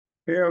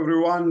Hey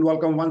everyone,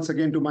 welcome once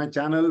again to my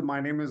channel.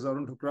 My name is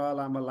Arun.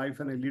 I'm a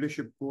life and a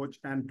leadership coach,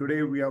 and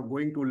today we are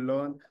going to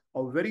learn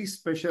a very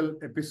special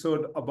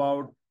episode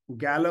about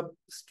Gallup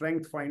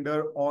Strength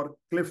Finder or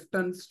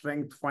Clifton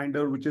Strength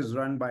Finder, which is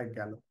run by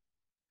Gallup.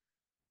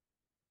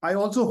 I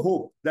also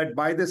hope that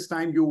by this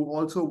time you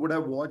also would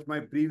have watched my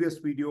previous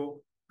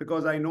video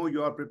because I know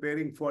you are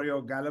preparing for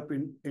your Gallup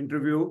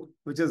interview,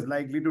 which is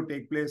likely to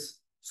take place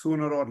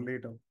sooner or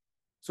later.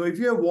 So if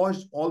you have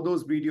watched all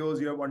those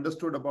videos, you have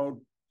understood about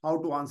how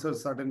to answer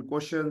certain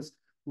questions,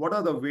 what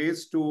are the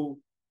ways to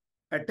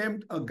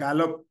attempt a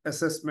Gallup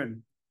assessment.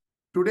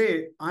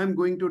 Today, I'm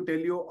going to tell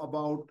you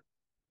about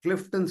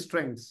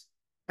CliftonStrengths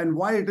and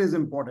why it is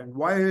important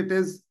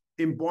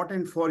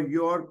for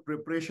your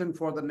preparation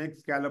for the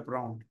next Gallup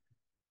round.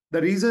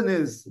 The reason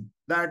is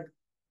that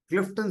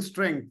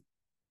CliftonStrength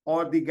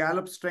or the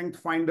Gallup Strength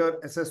Finder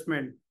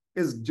assessment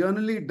is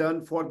generally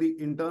done for the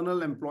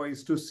internal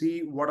employees to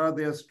see what are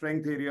their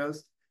strength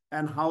areas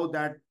and how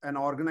that an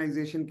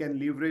organization can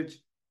leverage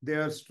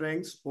their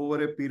strengths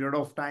over a period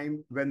of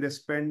time when they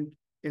spend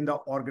in the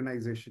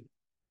organization.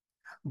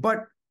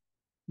 But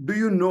do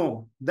you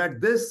know that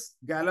this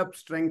Gallup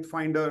Strength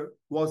Finder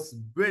was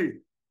built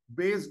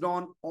based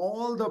on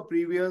all the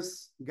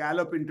previous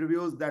Gallup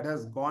interviews that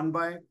has gone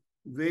by,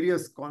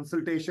 various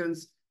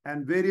consultations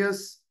and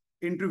various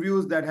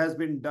interviews that has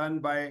been done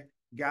by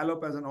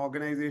Gallup as an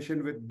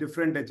organization with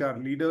different HR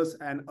leaders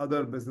and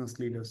other business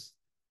leaders.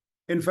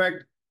 In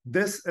fact,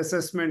 this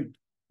assessment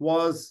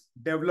was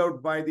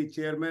developed by the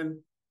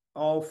chairman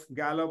of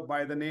Gallup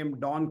by the name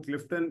Don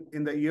Clifton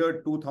in the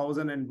year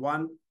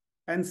 2001.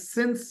 And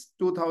since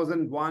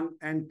 2001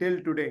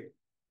 until today,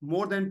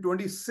 more than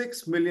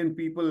 26 million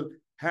people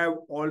have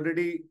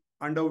already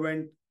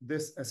underwent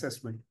this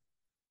assessment.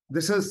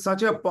 This is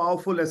such a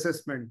powerful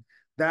assessment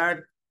that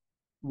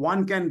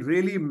one can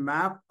really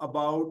map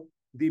about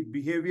the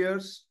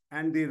behaviors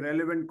and the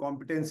relevant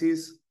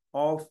competencies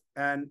of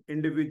an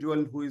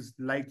individual who is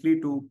likely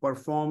to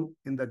perform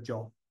in the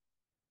job.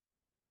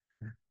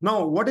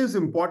 Now, what is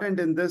important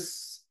in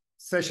this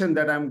session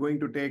that I'm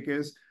going to take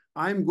is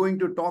I'm going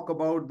to talk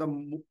about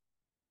the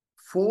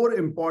 4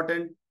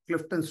 important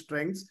Clifton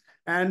strengths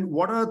and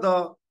what are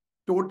the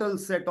total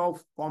set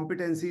of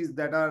competencies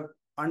that are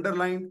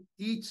underlying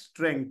each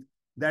strength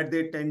that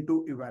they tend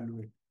to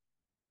evaluate.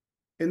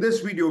 In this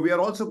video, we are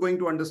also going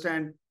to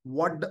understand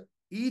what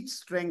each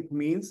strength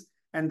means,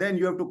 and then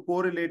you have to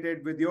correlate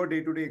it with your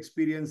day-to-day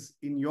experience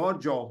in your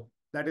job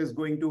that is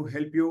going to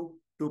help you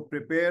to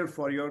prepare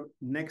for your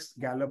next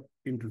Gallup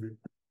interview.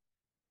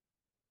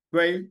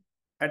 Well,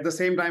 at the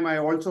same time, I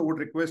also would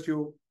request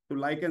you to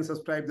like and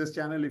subscribe this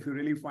channel if you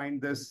really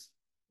find this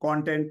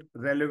content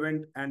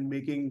relevant and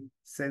making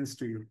sense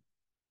to you.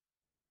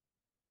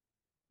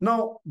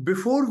 Now,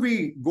 before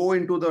we go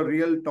into the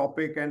real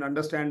topic and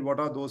understand what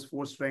are those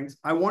 4 strengths,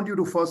 I want you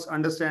to first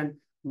understand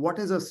what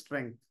is a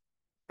strength.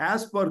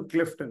 As per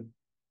Clifton,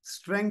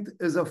 strength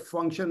is a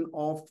function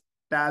of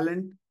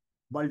talent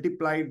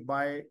multiplied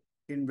by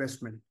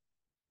investment.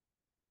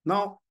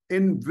 Now,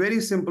 in very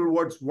simple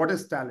words, what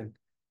is talent?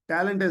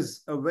 Talent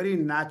is a very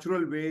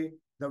natural way,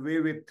 the way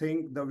we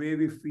think, the way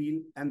we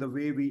feel, and the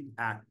way we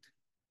act.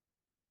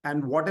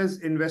 And what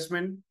is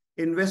investment?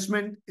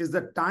 Investment is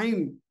the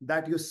time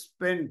that you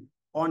spend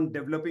on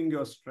developing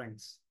your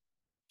strengths,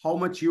 how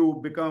much you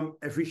become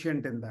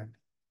efficient in that.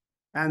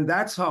 And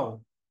that's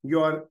how you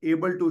are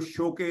able to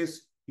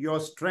showcase your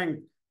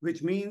strength,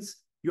 which means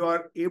you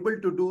are able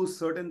to do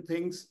certain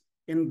things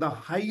in the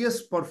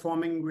highest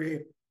performing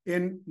way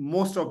in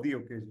most of the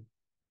occasions.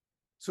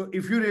 So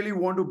if you really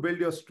want to build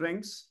your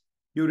strengths,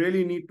 you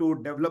really need to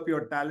develop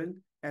your talent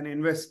and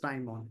invest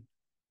time on it.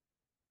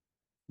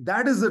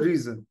 That is the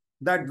reason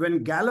that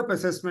when Gallup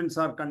assessments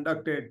are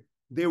conducted,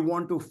 they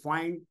want to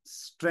find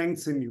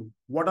strengths in you.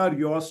 What are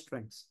your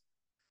strengths?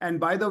 And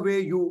by the way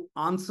you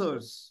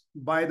answers,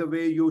 by the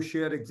way you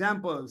share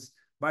examples,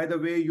 by the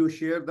way you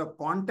share the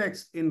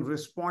context in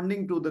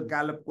responding to the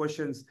Gallup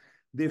questions,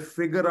 they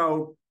figure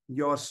out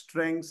your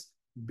strengths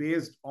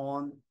based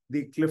on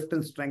the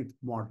Clifton Strength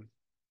model.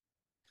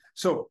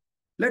 So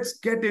let's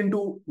get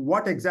into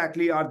what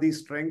exactly are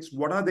these strengths,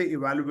 what are they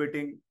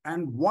evaluating,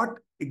 and what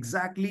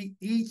exactly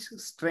each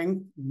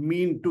strength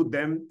mean to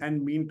them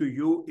and mean to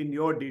you in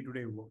your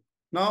day-to-day work.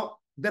 Now,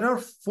 there are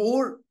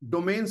 4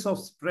 domains of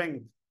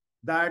strength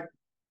that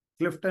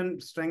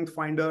Clifton Strength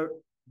Finder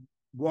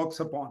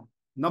works upon.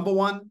 Number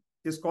 1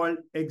 is called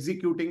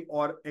executing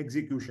or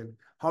execution.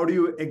 How do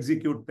you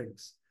execute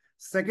things?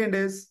 Second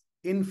is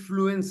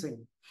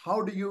influencing.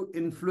 How do you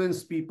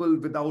influence people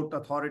without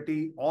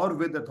authority or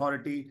with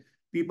authority,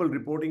 people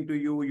reporting to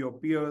you, your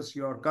peers,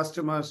 your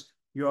customers,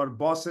 your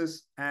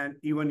bosses, and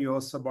even your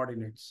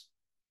subordinates.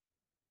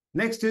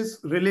 Next is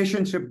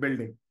relationship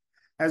building.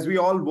 As we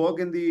all work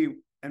in the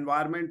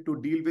environment to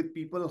deal with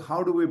people,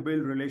 how do we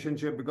build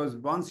relationship? Because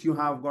once you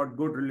have got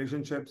good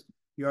relationships,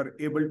 you are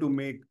able to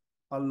make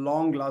a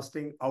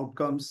long-lasting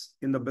outcomes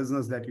in the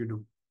business that you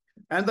do.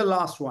 And the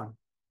last one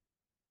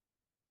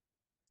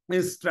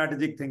is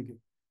strategic thinking,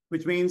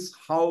 which means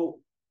how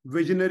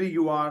visionary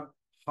you are,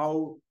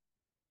 how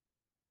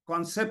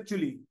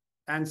conceptually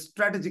and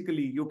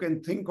strategically, you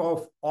can think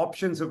of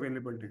options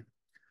available to you.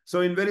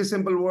 So in very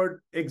simple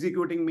word,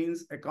 executing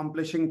means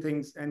accomplishing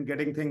things and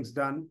getting things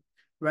done.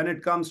 When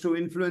it comes to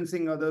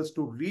influencing others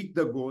to reach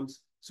the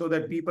goals so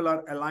that people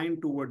are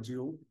aligned towards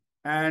you.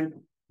 And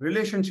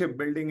relationship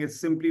building is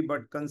simply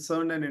but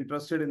concerned and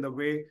interested in the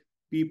way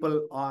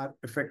people are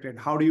affected.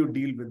 How do you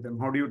deal with them?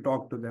 How do you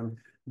talk to them?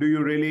 Do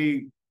you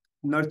really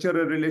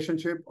nurture a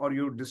relationship or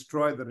you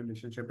destroy the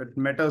relationship? It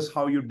matters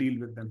how you deal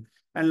with them.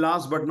 And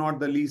last but not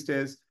the least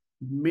is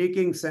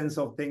making sense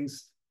of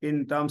things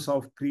in terms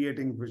of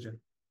creating vision.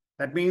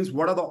 That means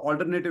what are the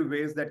alternative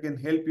ways that can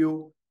help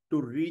you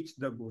to reach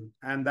the goal?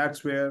 And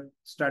that's where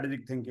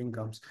strategic thinking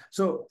comes.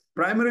 So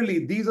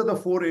primarily, these are the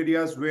 4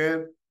 areas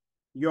where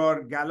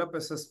your Gallup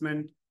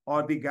assessment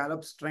or the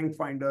Gallup Strength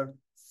Finder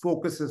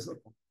focuses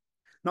upon.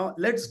 Now,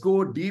 let's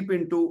go deep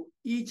into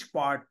each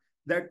part,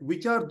 that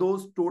which are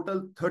those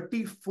total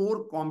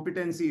 34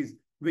 competencies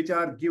which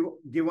are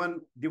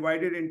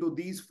divided into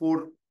these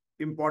 4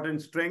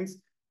 important strengths,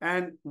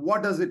 and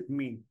what does it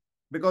mean?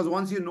 Because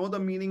once you know the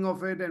meaning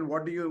of it and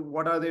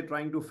what are they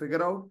trying to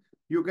figure out,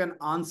 you can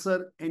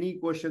answer any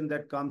question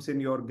that comes in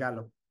your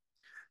Gallup.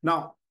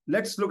 Now,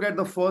 let's look at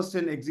the first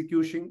in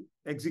execution,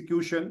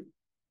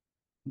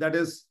 that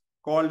is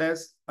called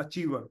as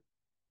achiever.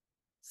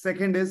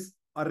 Second is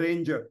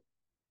arranger.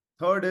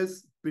 Third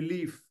is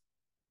belief.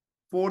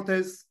 Fourth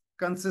is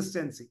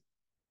consistency.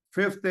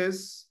 Fifth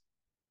is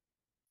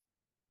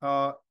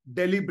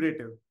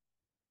deliberative.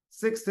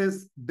 Sixth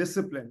is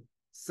discipline.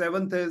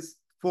 Seventh is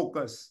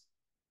focus.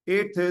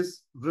 Eighth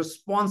is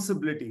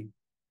responsibility.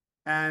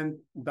 And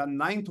the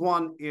ninth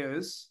one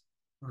is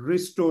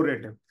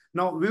restorative.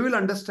 Now, we will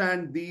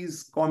understand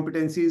these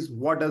competencies.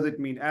 What does it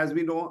mean? As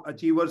we know,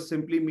 achiever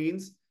simply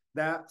means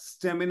the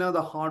stamina,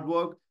 the hard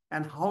work,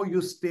 and how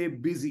you stay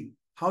busy,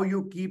 how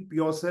you keep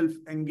yourself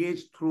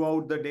engaged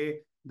throughout the day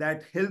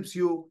that helps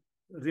you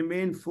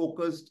remain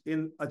focused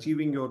in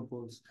achieving your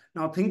goals.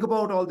 Now, think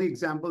about all the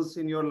examples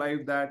in your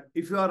life that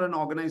if you are an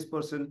organized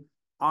person,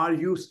 are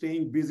you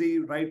staying busy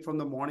right from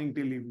the morning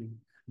till evening?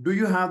 Do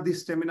you have the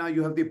stamina?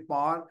 You have the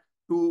power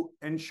to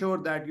ensure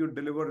that you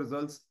deliver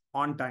results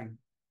on time.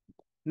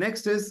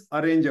 Next is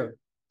arranger.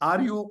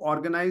 Are you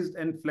organized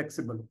and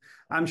flexible?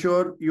 I'm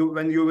sure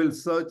when you will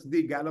search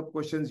the Gallup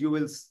questions, you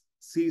will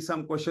see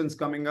some questions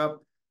coming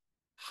up.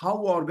 How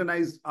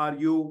organized are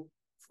you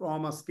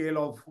from a scale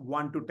of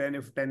 1 to 10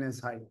 if 10 is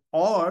high?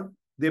 Or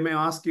they may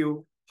ask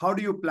you, how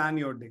do you plan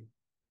your day?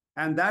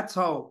 And that's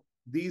how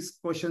these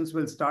questions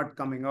will start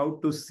coming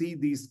out to see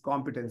these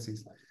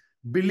competencies.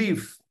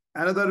 Belief.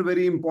 Another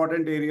very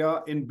important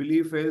area in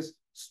belief is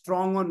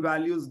strong on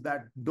values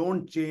that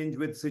don't change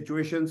with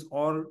situations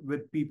or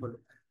with people.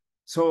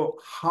 So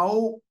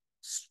how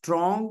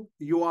strong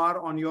you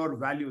are on your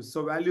values.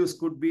 So values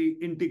could be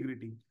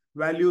integrity.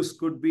 Values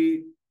could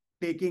be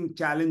taking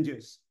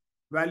challenges.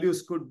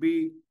 Values could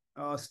be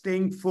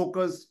staying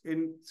focused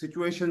in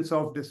situations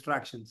of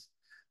distractions.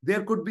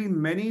 There could be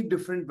many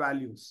different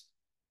values.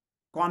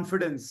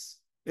 Confidence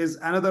is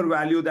another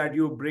value that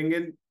you bring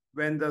in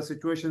when the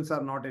situations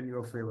are not in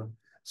your favor.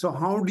 So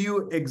how do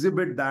you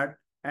exhibit that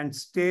and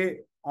stay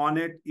on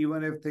it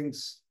even if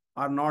things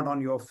are not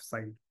on your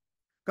side?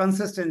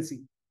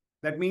 Consistency.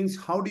 That means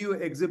how do you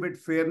exhibit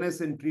fairness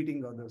in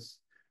treating others?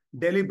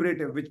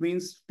 Deliberative, which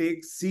means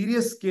take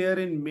serious care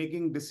in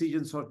making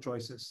decisions or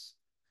choices.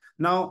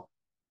 Now,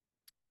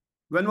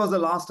 when was the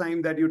last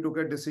time that you took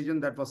a decision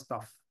that was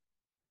tough?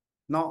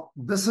 Now,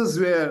 this is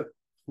where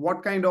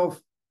what kind of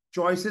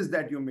choices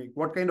that you make,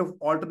 what kind of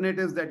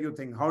alternatives that you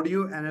think, how do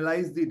you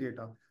analyze the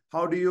data?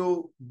 How do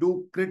you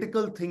do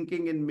critical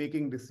thinking in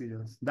making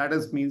decisions? That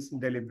means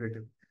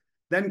deliberative.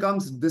 Then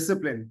comes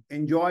discipline,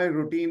 enjoy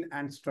routine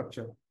and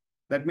structure.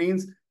 That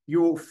means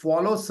you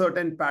follow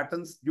certain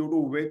patterns due to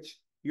which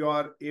you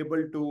are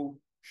able to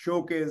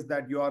showcase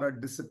that you are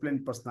a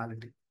disciplined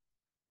personality.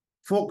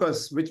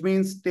 Focus, which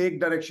means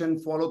take direction,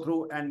 follow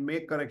through, and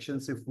make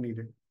corrections if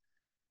needed.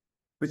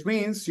 Which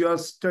means you are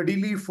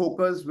steadily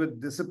focused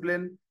with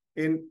discipline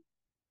in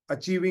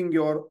achieving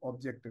your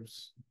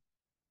objectives.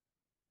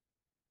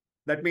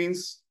 That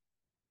means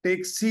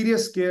take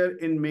serious care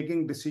in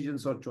making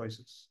decisions or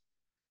choices.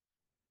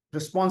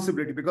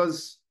 Responsibility,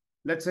 because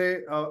let's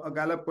say a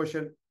Gallup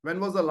question, when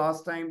was the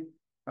last time,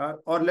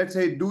 or let's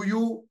say, do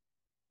you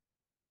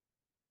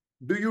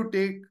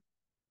take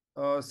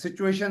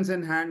situations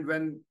in hand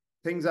when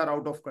things are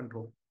out of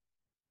control?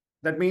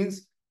 That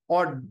means,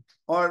 or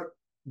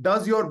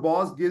does your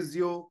boss gives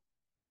you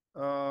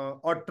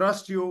or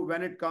trust you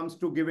when it comes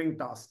to giving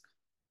tasks?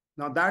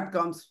 Now that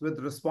comes with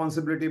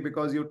responsibility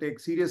because you take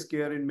serious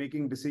care in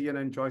making decisions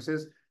and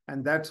choices,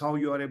 and that's how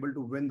you are able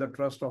to win the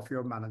trust of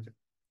your manager.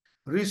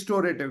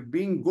 Restorative,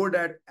 being good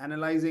at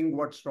analyzing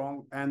what's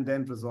wrong and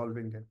then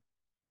resolving it.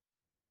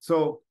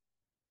 So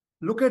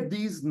look at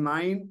these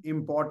 9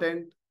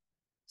 important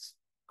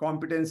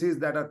competencies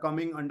that are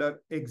coming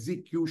under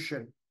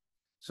execution.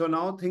 So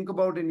now think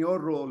about in your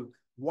role,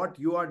 what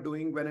you are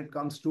doing when it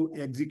comes to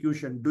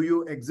execution. Do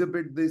you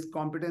exhibit these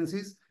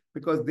competencies?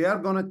 Because they are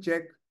going to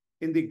check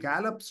in the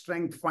Gallup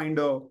Strength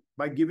Finder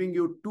by giving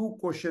you two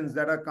questions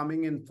that are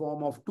coming in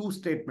form of two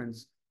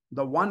statements.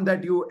 The one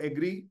that you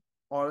agree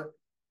or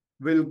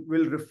will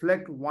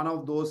reflect one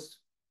of those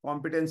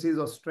competencies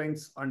or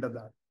strengths under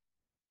that.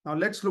 Now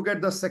let's look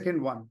at the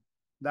second one,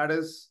 that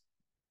is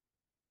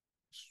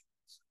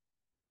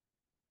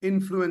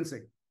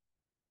influencing.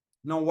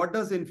 Now, what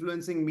does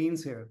influencing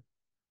means here?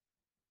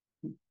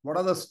 What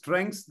are the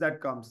strengths that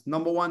comes?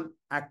 Number one,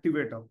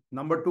 activator.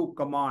 Number two,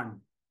 command.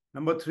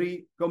 Number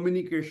three,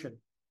 communication.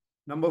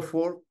 Number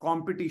four,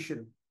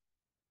 competition,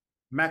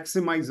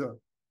 maximizer,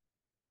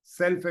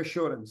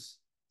 self-assurance,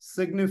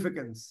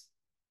 significance,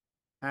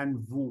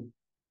 and woo.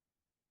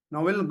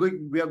 Now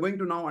we are going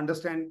to now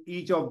understand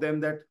each of them,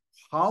 that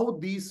how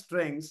these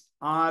strengths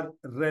are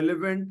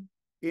relevant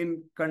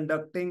in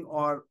conducting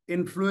or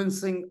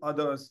influencing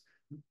others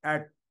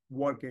at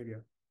work area.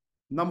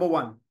 Number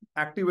one,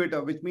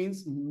 activator, which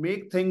means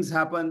make things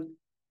happen,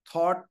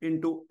 thought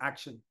into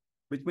action,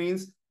 which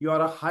means you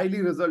are a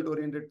highly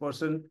result-oriented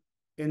person.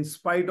 In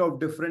spite of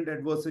different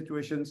adverse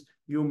situations,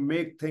 you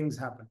make things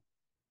happen.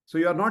 So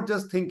you are not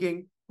just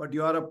thinking, but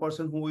you are a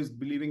person who is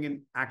believing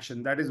in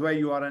action. That is why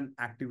you are an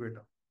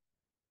activator.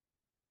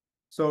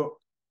 So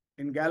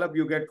in Gallup,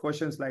 you get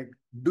questions like,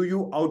 do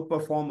you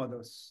outperform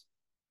others?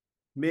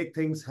 Make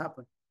things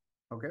happen.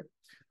 Okay.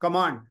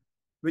 Command,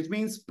 which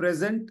means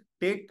present,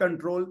 take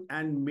control,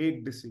 and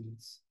make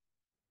decisions.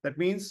 That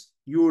means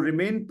you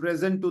remain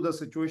present to the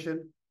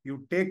situation,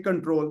 you take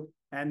control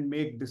and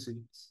make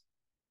decisions.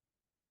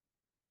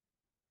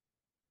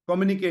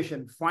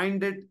 Communication,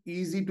 find it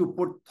easy to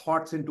put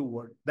thoughts into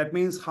words. That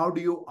means how do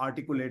you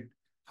articulate?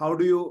 How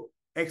do you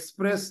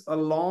express a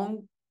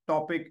long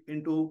topic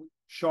into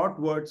short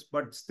words,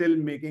 but still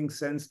making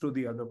sense to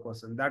the other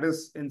person? That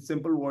is, in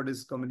simple word,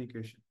 is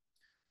communication.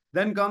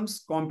 Then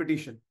comes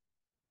competition,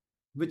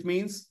 which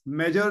means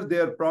measure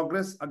their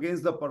progress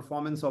against the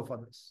performance of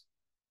others.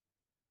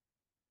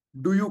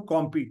 Do you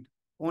compete?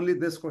 Only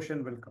this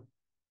question will come.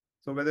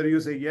 So whether you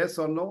say yes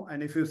or no,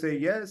 and if you say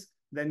yes,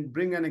 then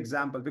bring an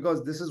example,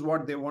 because this is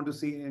what they want to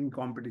see in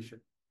competition.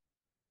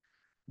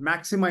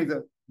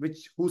 Maximizer,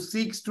 who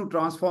seeks to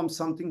transform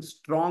something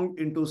strong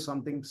into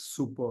something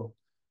super,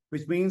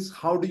 which means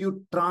how do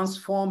you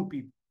transform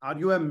people? Are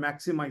you a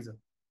maximizer?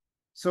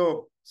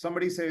 So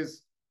somebody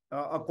says,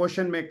 a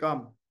question may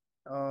come,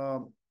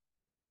 tell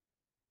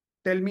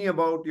me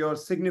about your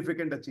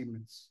significant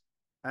achievements.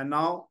 And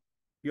now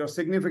your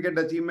significant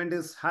achievement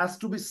has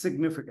to be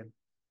significant.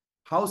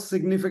 How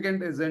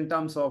significant is in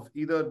terms of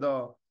either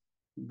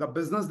the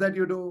business that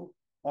you do,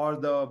 or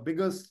the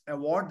biggest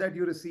award that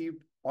you received,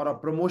 or a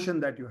promotion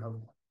that you have.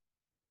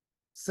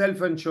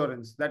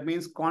 Self-assurance, that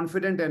means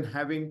confident and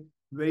having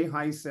very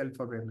high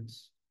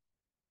self-awareness.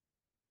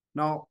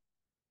 Now,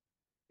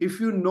 if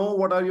you know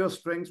what are your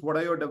strengths, what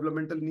are your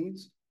developmental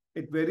needs,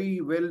 it very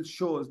well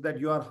shows that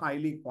you are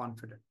highly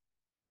confident.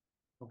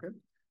 Okay.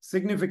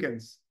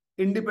 Significance,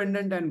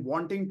 independent and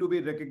wanting to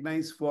be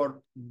recognized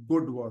for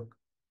good work.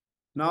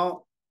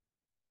 Now,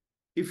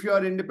 if you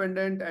are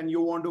independent and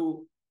you want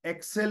to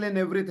excel in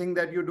everything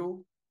that you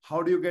do,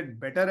 how do you get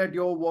better at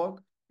your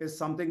work is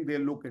something they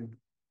look into.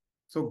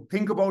 So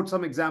think about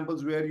some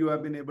examples where you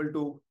have been able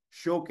to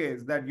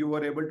showcase that you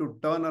were able to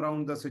turn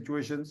around the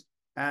situations,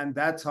 and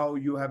that's how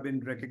you have been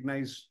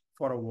recognized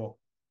for a work.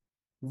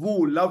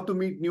 Woo, love to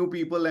meet new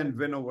people and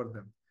win over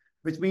them,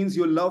 which means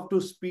you love to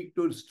speak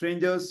to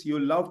strangers, you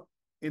love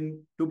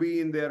to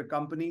be in their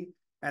company,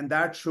 and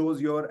that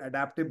shows your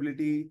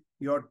adaptability,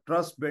 your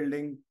trust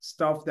building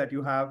stuff that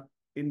you have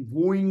in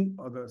wooing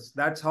others.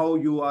 That's how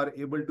you are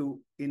able to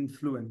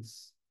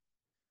influence.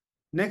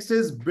 Next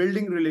is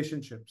building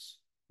relationships.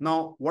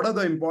 Now, what are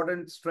the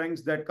important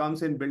strengths that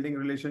comes in building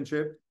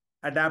relationship?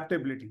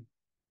 Adaptability,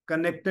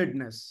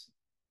 connectedness,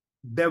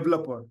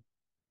 developer,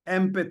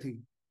 empathy,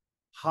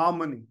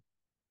 harmony,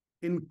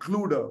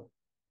 includer,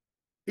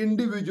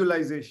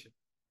 individualization,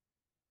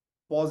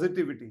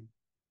 positivity.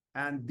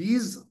 And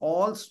these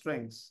all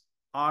strengths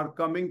are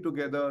coming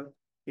together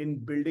in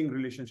building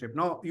relationship.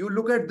 Now, you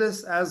look at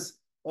this as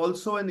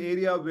also an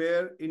area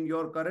where in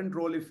your current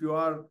role, if you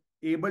are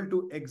able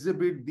to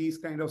exhibit these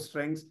kind of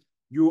strengths,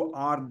 you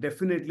are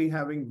definitely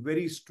having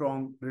very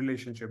strong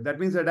relationship. That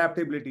means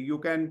adaptability. You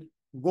can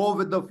go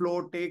with the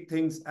flow, take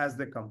things as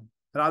they come,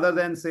 rather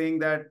than saying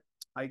that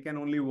I can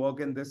only work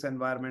in this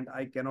environment,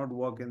 I cannot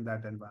work in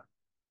that environment.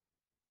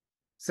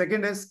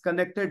 Second is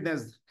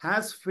connectedness,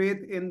 has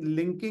faith in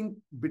linking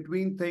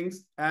between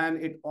things,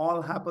 and it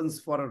all happens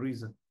for a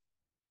reason.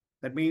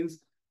 That means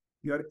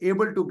you are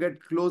able to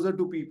get closer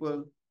to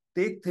people,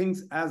 take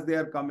things as they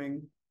are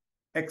coming,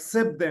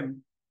 accept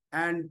them,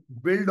 and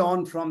build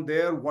on from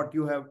there what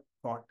you have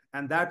got.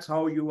 And that's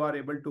how you are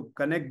able to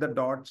connect the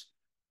dots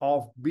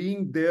of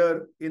being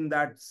there in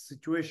that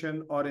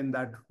situation or in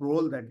that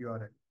role that you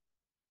are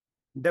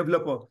in.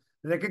 Developer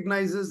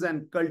recognizes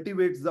and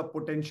cultivates the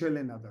potential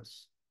in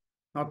others.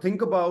 Now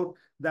think about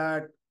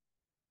that.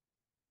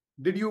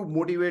 Did you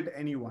motivate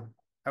anyone?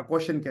 A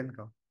question can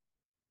come.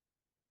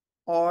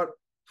 Or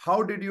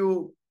how did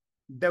you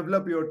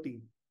develop your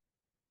team?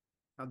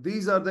 Now,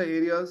 these are the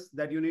areas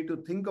that you need to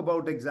think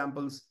about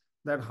examples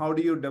that how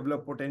do you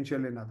develop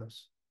potential in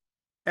others.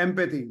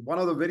 Empathy, one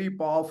of the very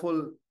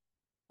powerful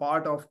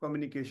part of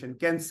communication,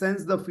 can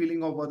sense the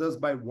feeling of others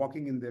by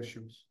walking in their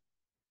shoes.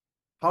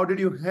 How did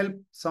you help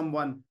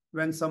someone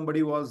when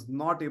somebody was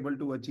not able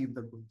to achieve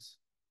the goals?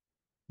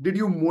 Did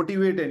you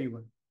motivate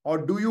anyone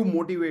or do you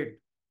motivate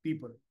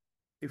people?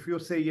 If you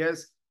say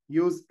yes,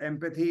 use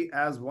empathy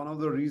as one of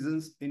the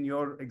reasons in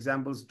your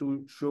examples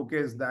to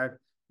showcase that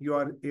you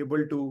are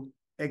able to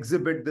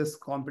exhibit this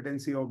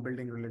competency of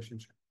building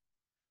relationship.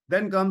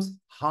 Then comes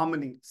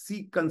harmony.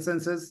 Seek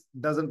consensus,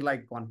 doesn't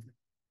like conflict.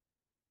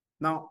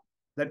 Now,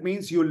 that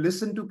means you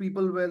listen to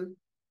people well,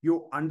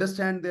 you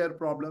understand their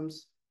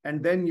problems,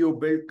 and then you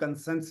build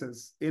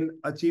consensus in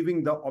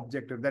achieving the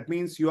objective. That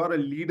means you are a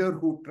leader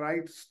who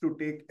tries to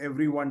take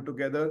everyone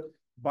together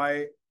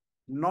by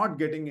not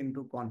getting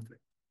into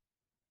conflict.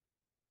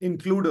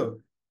 Includer,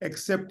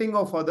 accepting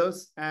of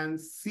others and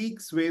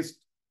seeks ways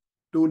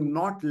to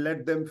not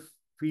let them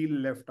feel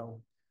left out.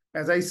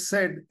 As I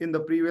said in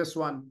the previous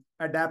one,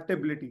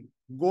 adaptability,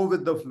 go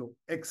with the flow,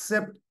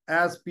 accept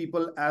as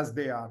people as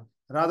they are,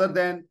 rather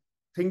than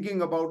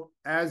thinking about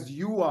as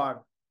you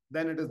are,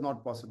 then it is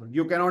not possible.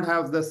 You cannot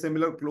have the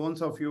similar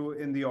clones of you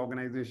in the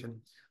organization.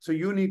 So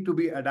you need to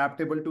be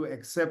adaptable to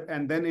accept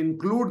and then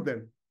include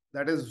them.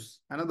 That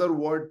is another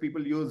word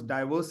people use,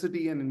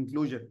 diversity and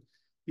inclusion.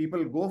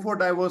 People go for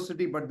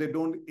diversity, but they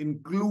don't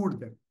include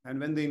them. And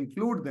when they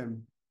include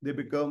them, they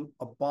become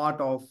a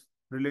part of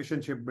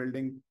relationship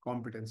building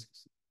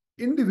competencies.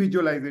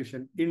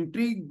 Individualization,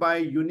 intrigued by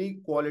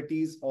unique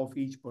qualities of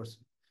each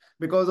person.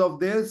 Because of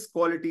these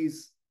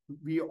qualities,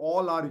 we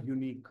all are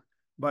unique.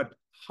 But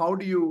how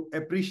do you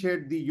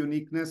appreciate the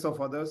uniqueness of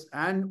others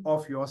and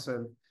of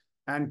yourself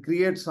and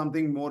create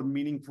something more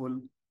meaningful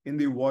in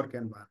the work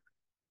environment?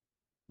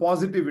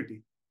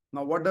 Positivity.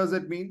 Now, what does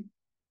it mean?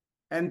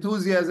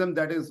 Enthusiasm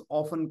that is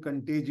often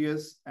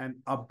contagious and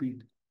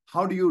upbeat.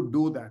 How do you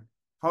do that?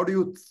 How do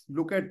you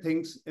look at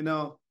things in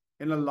a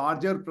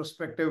larger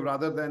perspective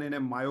rather than in a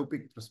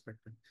myopic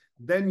perspective?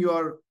 Then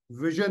your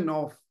vision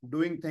of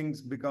doing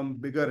things become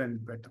bigger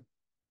and better.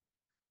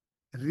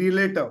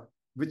 Relator,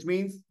 which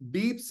means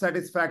deep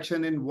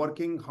satisfaction in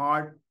working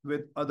hard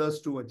with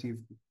others to achieve.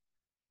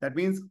 That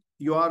means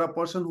you are a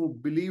person who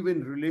believes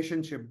in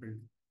relationship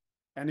building.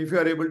 And if you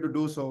are able to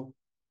do so,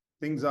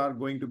 things are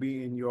going to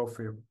be in your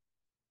favor.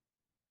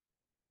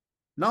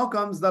 Now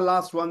comes the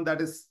last one,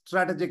 that is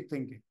strategic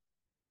thinking.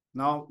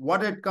 Now,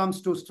 what it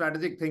comes to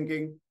strategic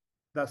thinking,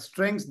 the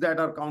strengths that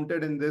are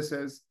counted in this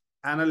is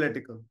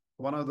analytical.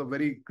 One of the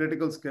very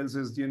critical skills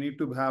is you need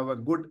to have a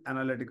good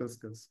analytical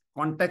skills.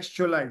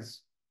 Contextualize.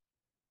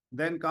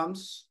 Then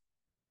comes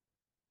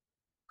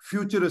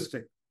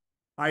futuristic,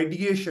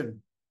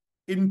 ideation,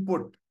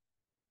 input,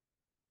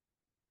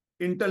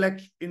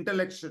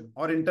 intellection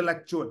or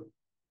intellectual,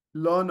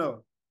 learner.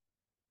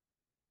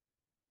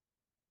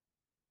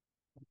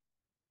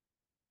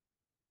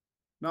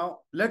 Now,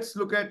 let's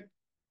look at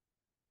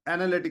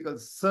analytical,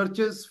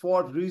 searches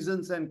for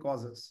reasons and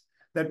causes.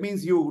 That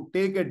means you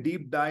take a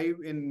deep dive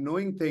in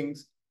knowing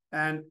things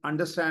and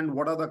understand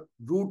what are the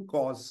root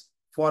cause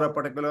for a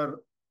particular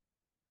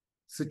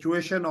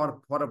situation or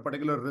for a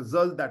particular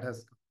result that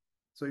has come.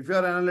 So if you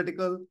are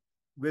analytical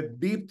with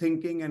deep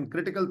thinking and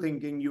critical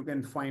thinking, you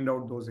can find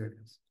out those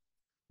areas.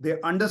 They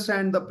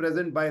understand the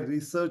present by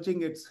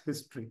researching its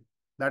history.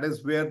 That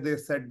is where they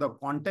set the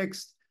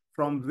context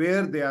from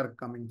where they are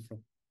coming from.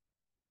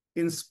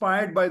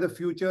 Inspired by the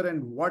future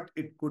and what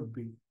it could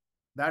be.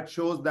 That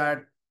shows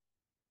that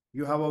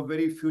you have a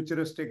very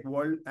futuristic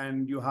world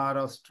and you are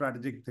a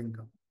strategic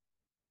thinker.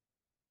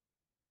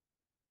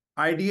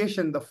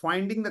 Ideation, the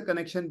finding the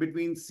connection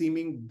between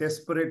seeming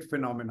disparate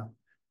phenomena,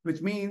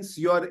 which means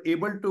you are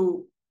able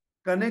to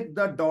connect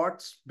the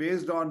dots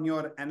based on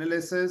your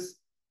analysis,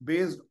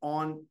 based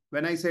on,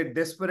 when I say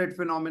disparate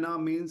phenomena,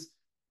 means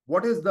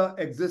what is the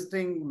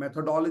existing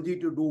methodology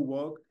to do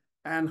work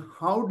and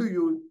how do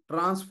you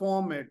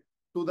transform it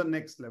to the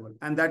next level.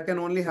 And that can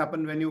only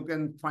happen when you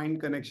can find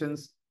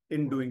connections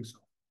in doing so.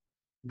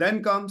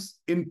 Then comes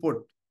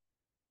input.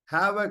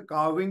 Have a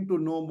carving to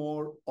know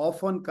more,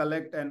 often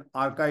collect and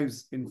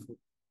archives info.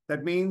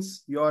 That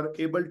means you are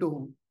able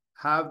to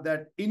have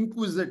that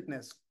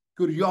inquisitiveness,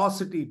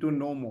 curiosity to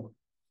know more.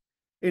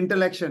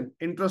 Intellection,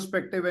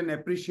 introspective and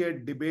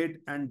appreciate debate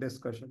and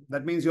discussion.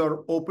 That means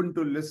you're open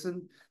to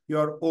listen,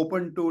 you're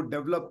open to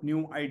develop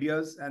new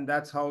ideas, and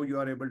that's how you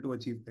are able to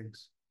achieve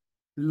things.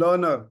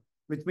 Learner,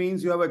 which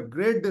means you have a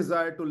great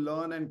desire to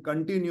learn and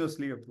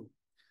continuously improve.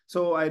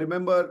 So I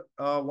remember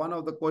one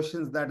of the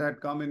questions that had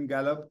come in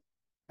Gallup,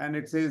 and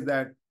it says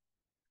that,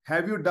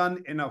 have you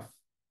done enough?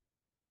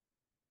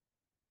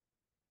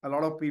 A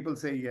lot of people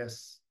say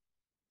yes.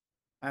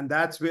 And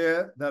that's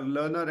where the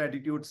learner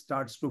attitude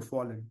starts to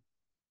fall in.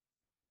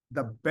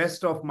 The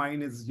best of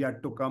mine is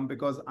yet to come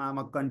because I'm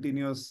a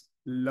continuous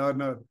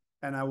learner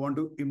and I want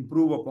to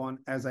improve upon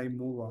as I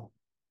move on.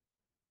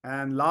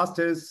 And last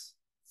is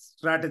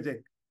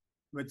strategic,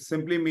 which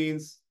simply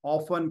means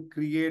often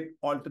create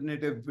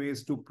alternative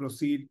ways to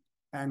proceed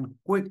and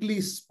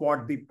quickly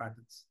spot the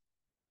patterns.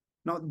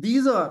 Now,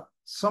 these are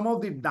some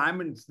of the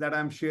diamonds that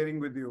I'm sharing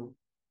with you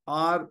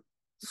are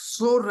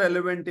so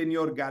relevant in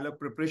your Gallup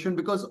preparation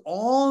because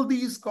all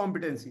these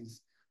competencies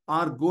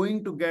are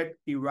going to get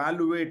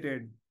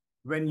evaluated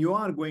when you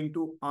are going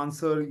to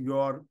answer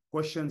your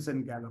questions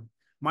in Gallup.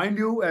 Mind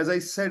you, as I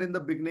said in the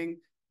beginning,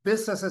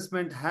 this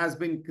assessment has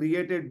been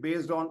created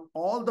based on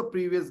all the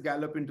previous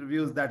Gallup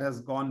interviews that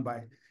has gone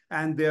by,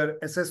 and their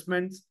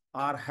assessments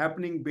are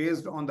happening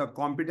based on the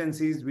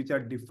competencies which are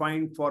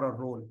defined for a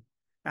role.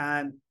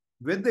 And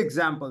with the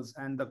examples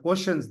and the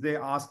questions they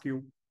ask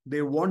you,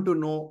 they want to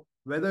know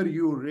whether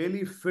you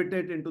really fit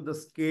it into the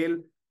scale,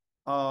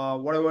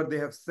 whatever they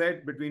have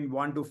said between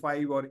 1 to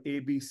 5 or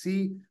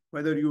ABC,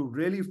 whether you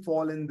really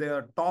fall in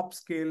their top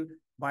scale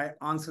by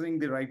answering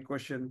the right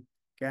question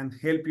can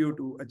help you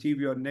to achieve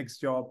your next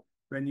job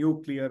when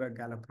you clear a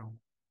Gallup round.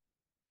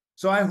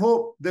 So I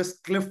hope this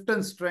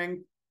Clifton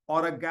Strength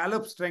or a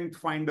Gallup Strength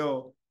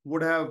Finder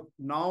would have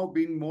now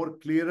been more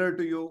clearer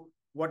to you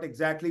what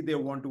exactly they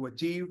want to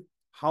achieve,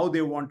 how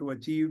they want to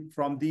achieve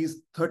from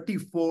these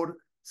 34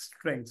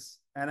 strengths.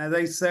 And as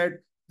I said,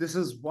 this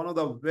is one of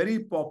the very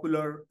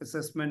popular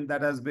assessment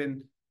that has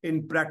been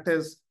in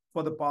practice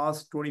for the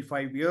past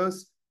 25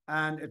 years,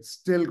 and it's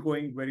still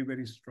going very,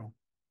 very strong.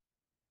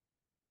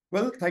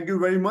 Well, thank you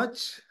very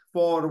much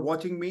for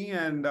watching me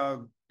and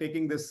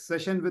taking this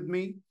session with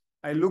me.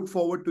 I look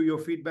forward to your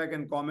feedback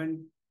and comment,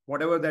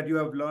 whatever that you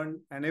have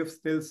learned. And if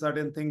still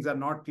certain things are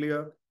not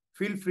clear,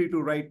 feel free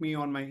to write me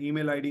on my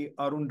email ID,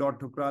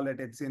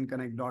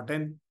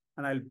 arun.thukral@hcnconnect.in,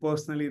 and I'll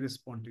personally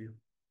respond to you.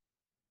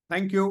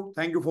 Thank you.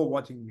 Thank you for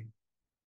watching me.